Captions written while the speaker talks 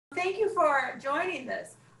thank you for joining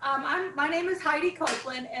this. My name is Heidi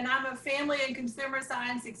Copeland, and I'm a Family and Consumer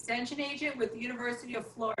Science Extension Agent with the University of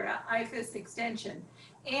Florida, IFAS Extension.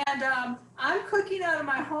 And I'm cooking out of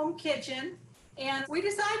my home kitchen, and we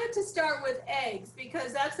decided to start with eggs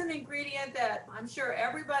because that's an ingredient that I'm sure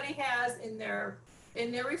everybody has in their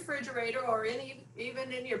refrigerator or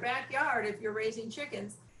even in your backyard if you're raising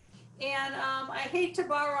chickens. And I hate to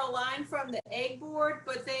borrow a line from the egg board,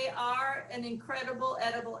 but they are an incredible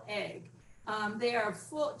edible egg. They are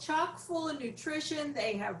chock full of nutrition.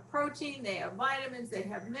 They have protein, they have vitamins, they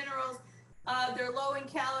have minerals. They're low in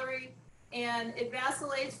calorie, and it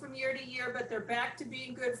vacillates from year to year, but they're back to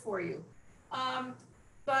being good for you.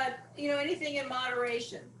 But anything in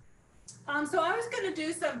moderation. So I was going to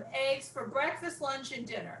do some eggs for breakfast, lunch, and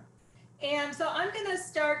dinner. And so I'm going to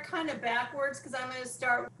start kind of backwards because I'm going to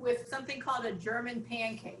start with something called a German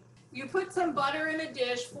pancake. You put some butter in a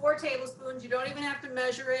dish, 4 tablespoons. You don't even have to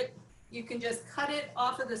measure it. You can just cut it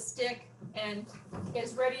off of the stick and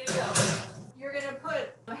it's ready to go. You're going to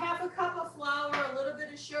put half a cup of flour, a little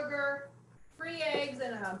bit of sugar, 3 eggs,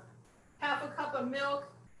 and half a cup of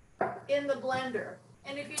milk in the blender.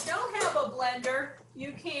 And if you don't have a blender,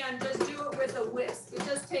 you can just do it with a whisk. It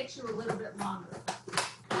just takes you a little bit longer.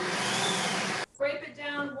 Scrape it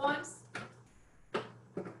down once, do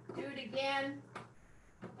it again,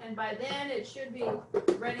 and by then it should be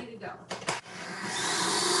ready to go.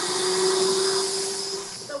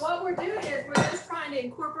 So what we're doing is we're just trying to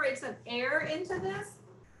incorporate some air into this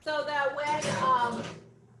so that when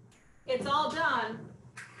it's all done,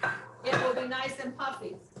 it will be nice and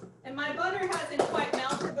puffy. And my butter hasn't quite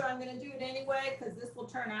melted, but I'm going to do it anyway because this will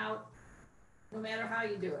turn out no matter how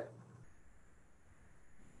you do it.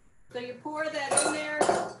 So you pour that in there,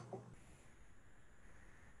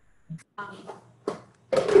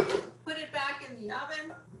 put it back in the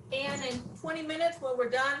oven, and in 20 minutes when we're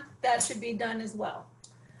done, that should be done as well.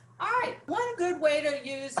 All right, one good way to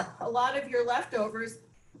use a lot of your leftovers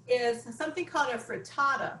is something called a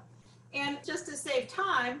frittata. And just to save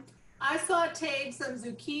time, I sauteed some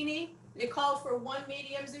zucchini. It called for 1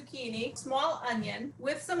 medium zucchini, small onion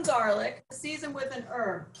with some garlic, seasoned with an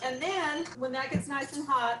herb. And then when that gets nice and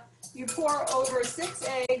hot, you pour over 6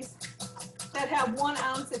 eggs that have 1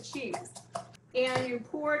 ounce of cheese, and you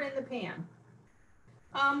pour it in the pan.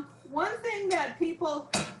 One thing that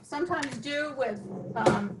people sometimes do with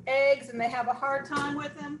eggs, and they have a hard time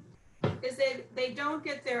with them, is they don't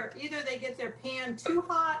get either they get their pan too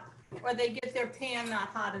hot or they get their pan not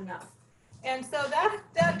hot enough. And so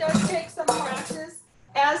that does take some practice.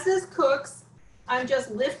 As this cooks, I'm just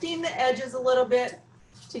lifting the edges a little bit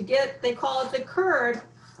to get, they call it the curd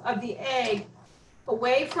of the egg,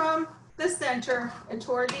 away from the center and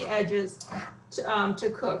toward the edges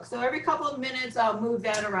to cook. So every couple of minutes, I'll move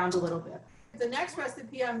that around a little bit. The next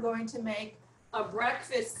recipe, I'm going to make a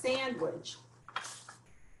breakfast sandwich.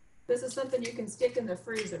 This is something you can stick in the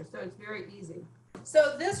freezer, so it's very easy.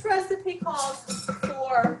 So this recipe calls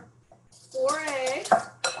for 4 eggs,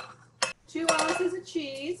 2 ounces of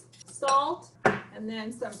cheese, salt, and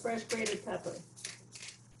then some fresh grated pepper.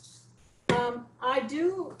 I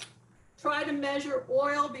do try to measure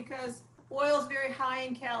oil because oil is very high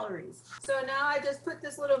in calories. So now I just put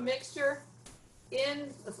this little mixture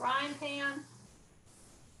in the frying pan.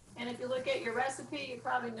 And if you look at your recipe, you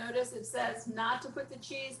probably notice it says not to put the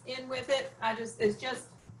cheese in with it.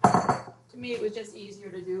 To me, it was just easier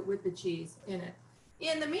to do it with the cheese in it.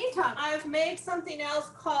 In the meantime, I've made something else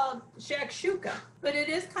called shakshuka, but it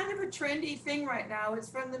is kind of a trendy thing right now. It's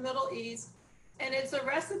from the Middle East, and it's a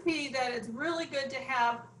recipe that is really good to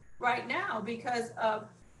have right now because of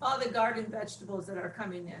all the garden vegetables that are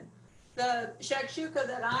coming in. The shakshuka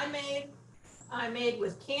that I made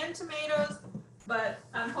with canned tomatoes, but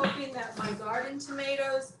I'm hoping that my garden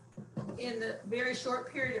tomatoes in the very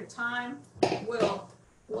short period of time will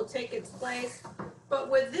take its place. But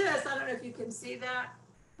with this, I don't know if you can see that,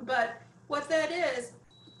 but what that is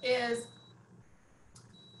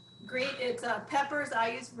green. It's peppers.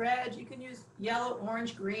 I use red. You can use yellow,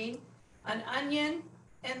 orange, green, an onion,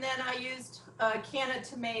 and then I used a can of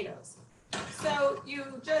tomatoes. So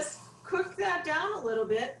you just cook that down a little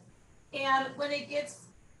bit, and when it gets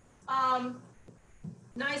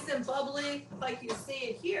nice and bubbly, like you see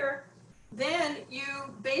it here, then you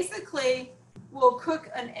basically will cook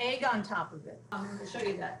an egg on top of it. I'm going to show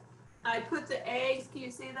you that. I put the eggs, can you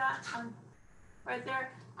see that right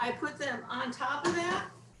there? I put them on top of that.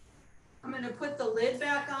 I'm going to put the lid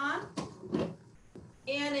back on.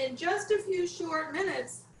 And in just a few short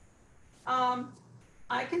minutes,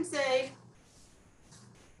 I can say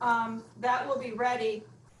that will be ready.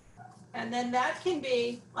 And then that can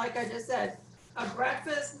be, like I just said, a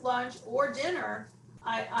breakfast, lunch, or dinner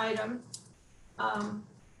item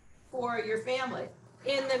for your family.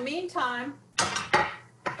 In the meantime,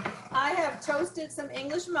 I have toasted some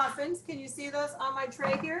English muffins. Can you see those on my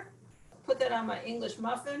tray here? Put that on my English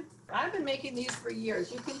muffin. I've been making these for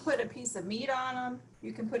years. You can put a piece of meat on them.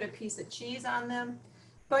 You can put a piece of cheese on them.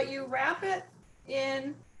 But you wrap it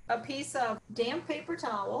in a piece of damp paper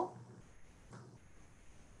towel.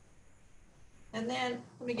 And then,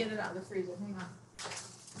 let me get it out of the freezer, hang on.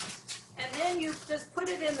 And then you just put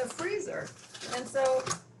it in the freezer. And so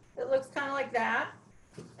it looks kind of like that.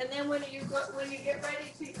 And then when you get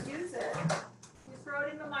ready to use it, you throw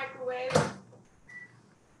it in the microwave.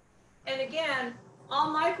 And again,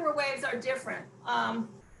 all microwaves are different. I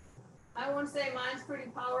won't say mine's pretty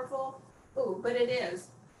powerful, but it is.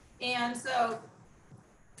 And so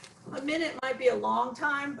a minute might be a long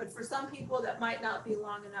time, but for some people that might not be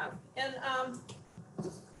long enough. And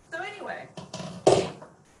so anyway,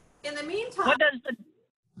 in the meantime,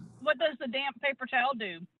 what does the damp paper towel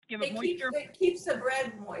do? Give it moisture? It keeps the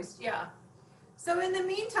bread moist, yeah. So in the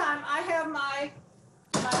meantime, I have my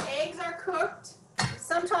eggs are cooked.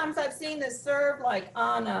 Sometimes I've seen this served like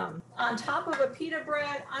on top of a pita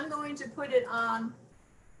bread. I'm going to put it on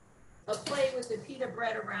a plate with the pita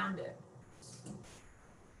bread around it.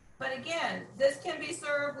 But again, this can be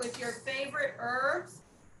served with your favorite herbs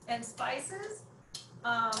and spices.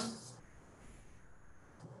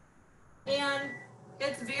 And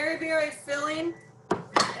it's very, very filling.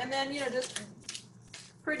 And then, just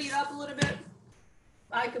pretty it up a little bit.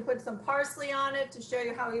 I could put some parsley on it to show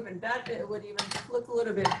you how even better, it would even look a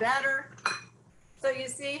little bit better. So you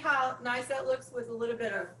see how nice that looks with a little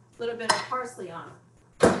bit of parsley on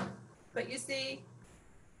it. But you see,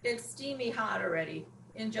 it's steamy hot already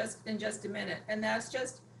in just a minute. And that's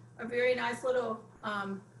just a very nice little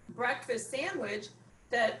breakfast sandwich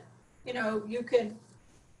that, you can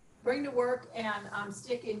bring to work and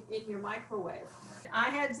stick in your microwave. I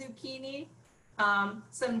had zucchini,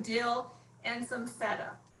 some dill, and some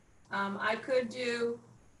feta. I could do,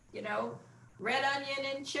 red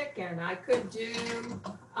onion and chicken. I could do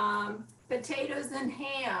potatoes and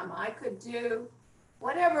ham. I could do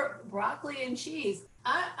whatever, broccoli and cheese.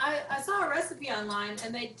 I saw a recipe online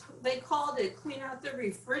and they called it clean out the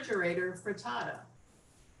refrigerator frittata.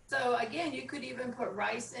 So again, you could even put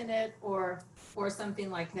rice in it or something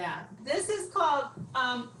like that. This is called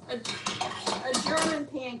a German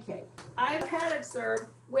pancake. I've had it served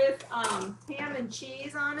with ham and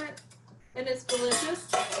cheese on it, and it's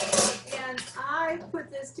delicious. And I put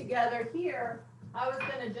this together here. I was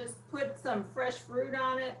gonna just put some fresh fruit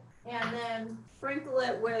on it and then sprinkle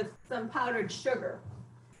it with some powdered sugar.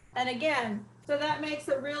 And again, so that makes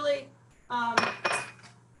it really a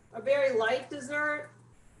very light dessert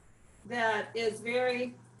that is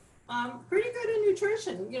very pretty good in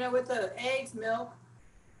nutrition, with the eggs, milk,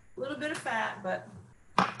 a little bit of fat, but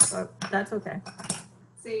that's okay.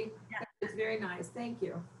 See, it's very nice. Thank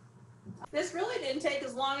you. This really didn't take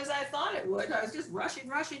as long as I thought it would. I was just rushing,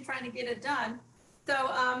 trying to get it done.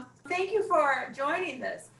 So thank you for joining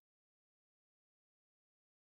this.